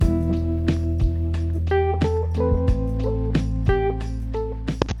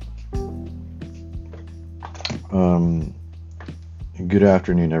Good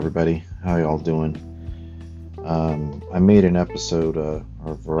afternoon, everybody. How y'all doing? I made an episode, or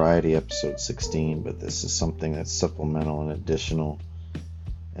variety episode 16, but this is something that's supplemental and additional.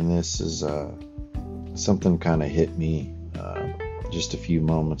 And this is something kind of hit me just a few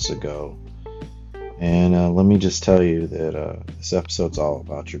moments ago. And let me just tell you that this episode's all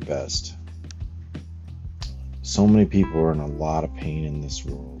about your best. So many people are in a lot of pain in this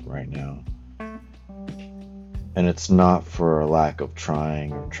world right now. And it's not for a lack of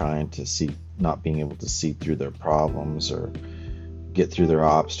trying or trying to see, not being able to see through their problems or get through their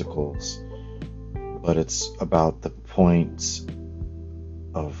obstacles, but it's about the points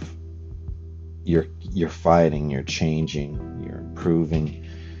of you're fighting, you're changing, you're improving,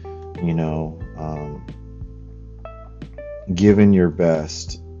 giving your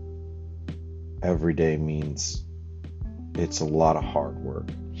best every day means it's a lot of hard work.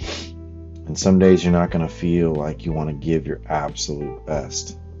 And some days you're not going to feel like you want to give your absolute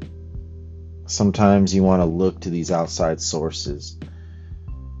best. Sometimes you want to look to these outside sources.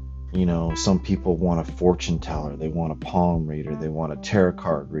 Some people want a fortune teller, they want a palm reader, they want a tarot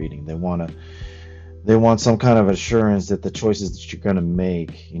card reading, they want some kind of assurance that the choices that you're going to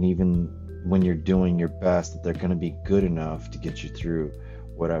make, and even when you're doing your best, that they're going to be good enough to get you through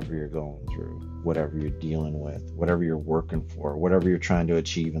whatever you're going through, whatever you're dealing with, whatever you're working for, whatever you're trying to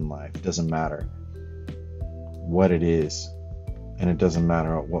achieve in life. It doesn't matter what it is, and it doesn't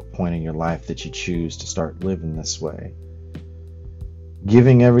matter at what point in your life that you choose to start living this way.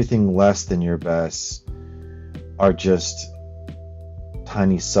 Giving everything less than your best are just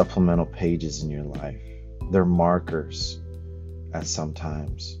tiny supplemental pages in your life. They're markers at some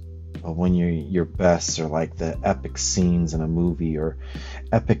times. But when your bests are like the epic scenes in a movie, or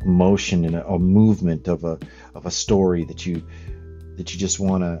epic motion in a movement of a story that you just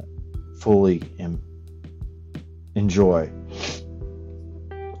want to fully enjoy.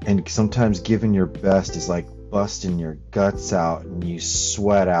 And sometimes giving your best is like busting your guts out, and you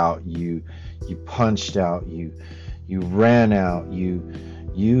sweat out, you punched out, you ran out,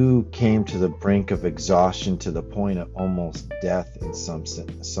 you came to the brink of exhaustion, to the point of almost death in some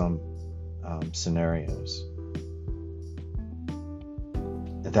scenarios.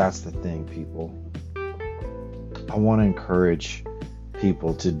 That's the thing, people. I want to encourage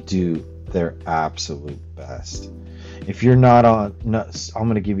people to do their absolute best. If you're I'm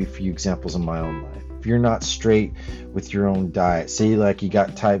going to give you a few examples in my own life. If you're not straight with your own diet, say like you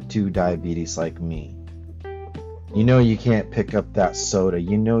got type 2 diabetes like me, you can't pick up that soda,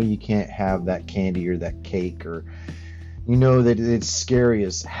 you can't have that candy or that cake, or that it's scary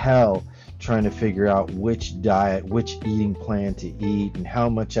as hell trying to figure out which diet, which eating plan to eat, and how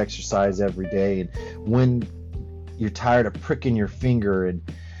much exercise every day, and when you're tired of pricking your finger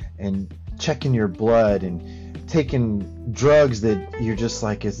and checking your blood and taking drugs that you're just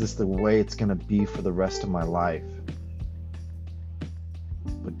like, is this the way it's going to be for the rest of my life?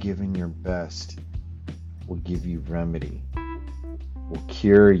 But giving your best will give you remedy, will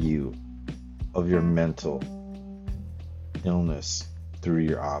cure you of your mental illness through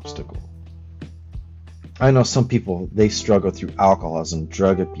your obstacle. I know some people, they struggle through alcoholism,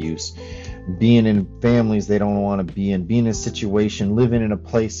 drug abuse, being in families they don't want to be in, being in a situation, living in a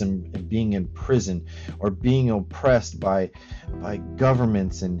place and being in prison, or being oppressed by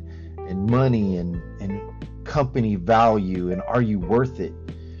governments and money and company value, and are you worth it?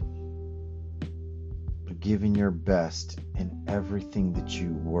 But giving your best in everything that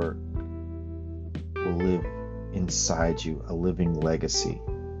you work will live inside you, a living legacy.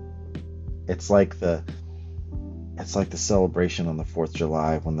 It's like the celebration on the 4th of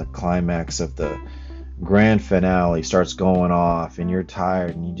July, when the climax of the grand finale starts going off and you're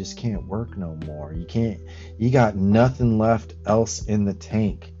tired and you just can't work no more. You got nothing left else in the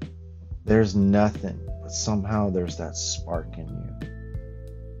tank. There's nothing, but somehow there's that spark in you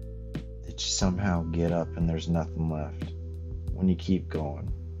that you somehow get up and there's nothing left. When you keep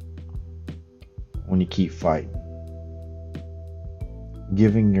going, when you keep fighting.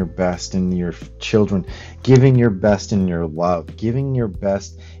 Giving your best in your children, giving your best in your love, giving your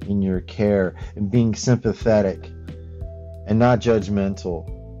best in your care, and being sympathetic and not judgmental,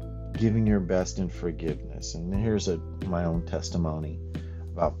 giving your best in forgiveness. And here's my own testimony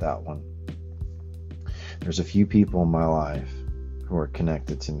about that one. There's a few people in my life who are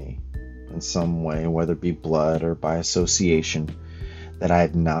connected to me in some way, whether it be blood or by association, that I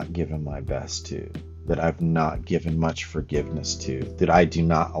have not given my best to, that I've not given much forgiveness to, that I do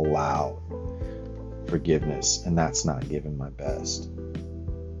not allow forgiveness, and that's not giving my best.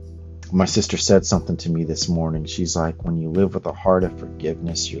 My sister said something to me this morning. She's like, when you live with a heart of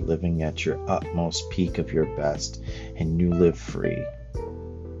forgiveness, you're living at your utmost peak of your best, and you live free.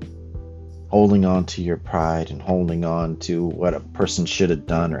 holding on to your pride and holding on to what a person should have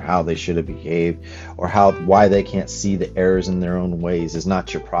done or how they should have behaved or why they can't see the errors in their own ways is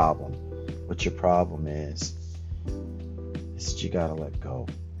not your problem. What your problem is that you gotta let go.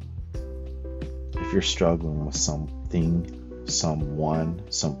 If you're struggling with something, someone,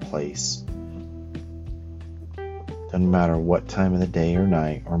 someplace, doesn't matter what time of the day or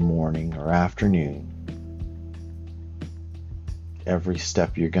night or morning or afternoon, every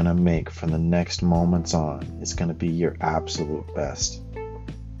step you're going to make from the next moments on is going to be your absolute best.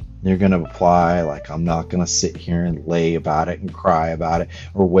 You're going to apply, like, I'm not going to sit here and lay about it and cry about it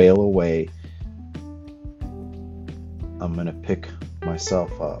or wail away. I'm going to pick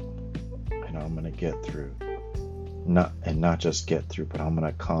myself up and I'm going to get through. Not just get through, but I'm going to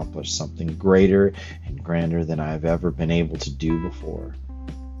accomplish something greater and grander than I've ever been able to do before.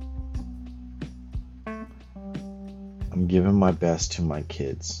 I'm giving my best to my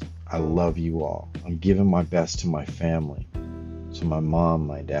kids. I love you all. I'm giving my best to my family, to my mom,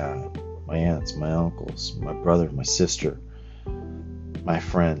 my dad, my aunts, my uncles, my brother, my sister, my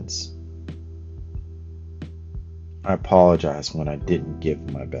friends. I apologize when I didn't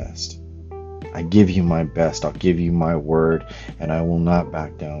give my best. I give you my best. I'll give you my word, and I will not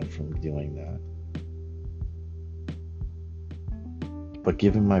back down from doing that. But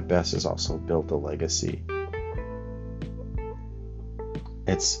giving my best is also built a legacy.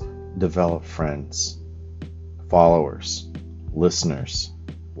 It's developed friends, followers, listeners,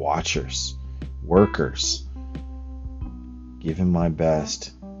 watchers, workers. Giving my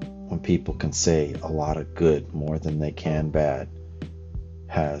best when people can say a lot of good more than they can bad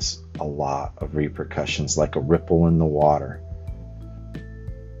has a lot of repercussions, like a ripple in the water.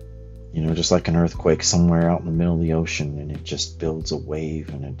 Just like an earthquake somewhere out in the middle of the ocean, and it just builds a wave,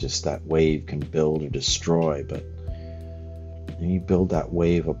 and that wave can build or destroy. But when you build that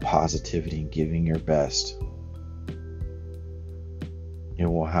wave of positivity and giving your best, it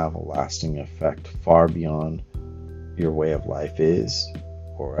will have a lasting effect far beyond your way of life is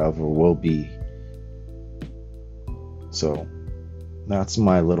or ever will be. So that's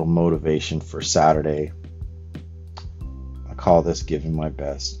my little motivation for Saturday. I call this giving my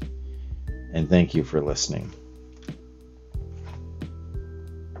best. And thank you for listening.